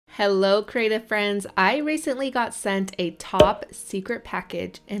Hello creative friends, I recently got sent a top secret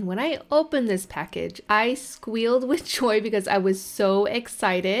package, and when I opened this package I squealed with joy because I was so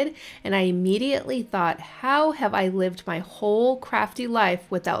excited, and I immediately thought, how have I lived my whole crafty life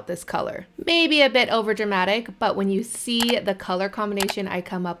without this color? Maybe a bit overdramatic, but when you see the color combination I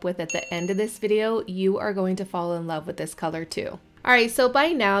come up with at the end of this video, you are going to fall in love with this color too. Alright, so by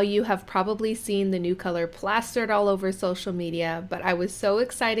now you have probably seen the new color plastered all over social media, but I was so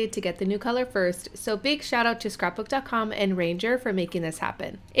excited to get the new color first, so big shout out to scrapbook.com and Ranger for making this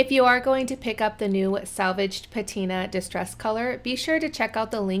happen. If you are going to pick up the new Salvaged Patina Distress color, be sure to check out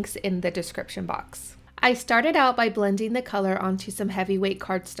the links in the description box. I started out by blending the color onto some heavyweight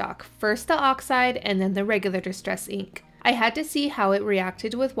cardstock, first the oxide and then the regular distress ink. I had to see how it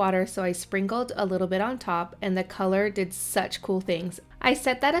reacted with water, so I sprinkled a little bit on top, and the color did such cool things. I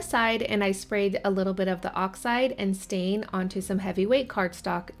set that aside and I sprayed a little bit of the oxide and stain onto some heavyweight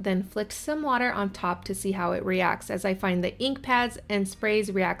cardstock, then flicked some water on top to see how it reacts, as I find the ink pads and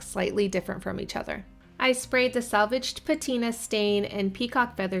sprays react slightly different from each other. I sprayed the Salvaged Patina stain and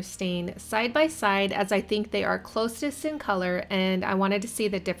Peacock Feather stain side by side as I think they are closest in color, and I wanted to see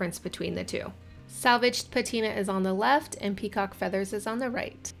the difference between the two. Salvaged Patina is on the left and Peacock Feathers is on the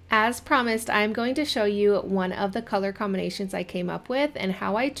right. As promised, I'm going to show you one of the color combinations I came up with and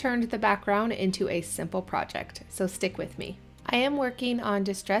how I turned the background into a simple project, so stick with me. I am working on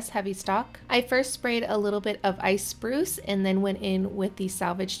Distress Heavystock. I first sprayed a little bit of Ice Spruce and then went in with the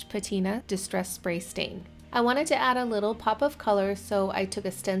Salvaged Patina Distress Spray Stain. I wanted to add a little pop of color, so I took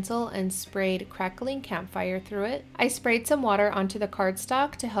a stencil and sprayed Crackling Campfire through it. I sprayed some water onto the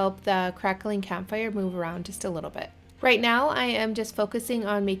cardstock to help the Crackling Campfire move around just a little bit. Right now I am just focusing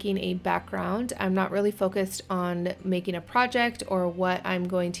on making a background. I'm not really focused on making a project or what I'm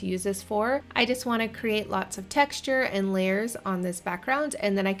going to use this for. I just want to create lots of texture and layers on this background,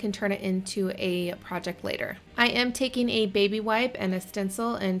 and then I can turn it into a project later. I am taking a baby wipe and a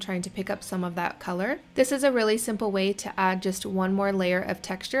stencil and trying to pick up some of that color. This is a really simple way to add just one more layer of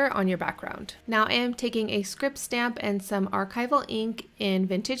texture on your background. Now I am taking a script stamp and some archival ink in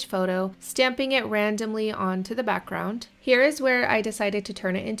Vintage Photo, stamping it randomly onto the background. Here is where I decided to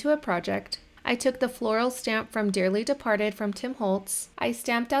turn it into a project. I took the floral stamp from Dearly Departed from Holtz. I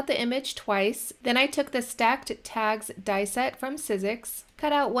stamped out the image twice. Then I took the stacked tags die set from Sizzix,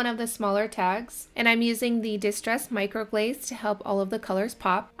 cut out one of the smaller tags, and I'm using the Distress Micro Glaze to help all of the colors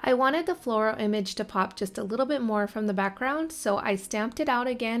pop. I wanted the floral image to pop just a little bit more from the background, so I stamped it out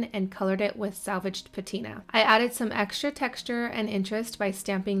again and colored it with Salvaged Patina. I added some extra texture and interest by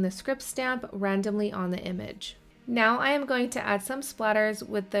stamping the script stamp randomly on the image. Now I am going to add some splatters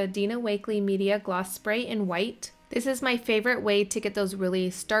with the Dina Wakley Media Gloss Spray in white. This is my favorite way to get those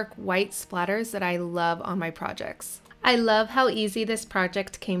really stark white splatters that I love on my projects. I love how easy this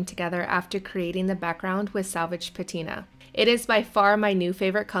project came together after creating the background with Salvaged Patina. It is by far my new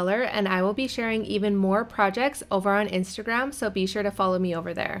favorite color, and I will be sharing even more projects over on Instagram, so be sure to follow me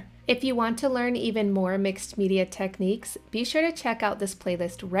over there. If you want to learn even more mixed media techniques, be sure to check out this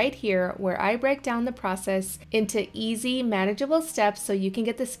playlist right here where I break down the process into easy, manageable steps so you can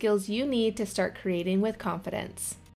get the skills you need to start creating with confidence.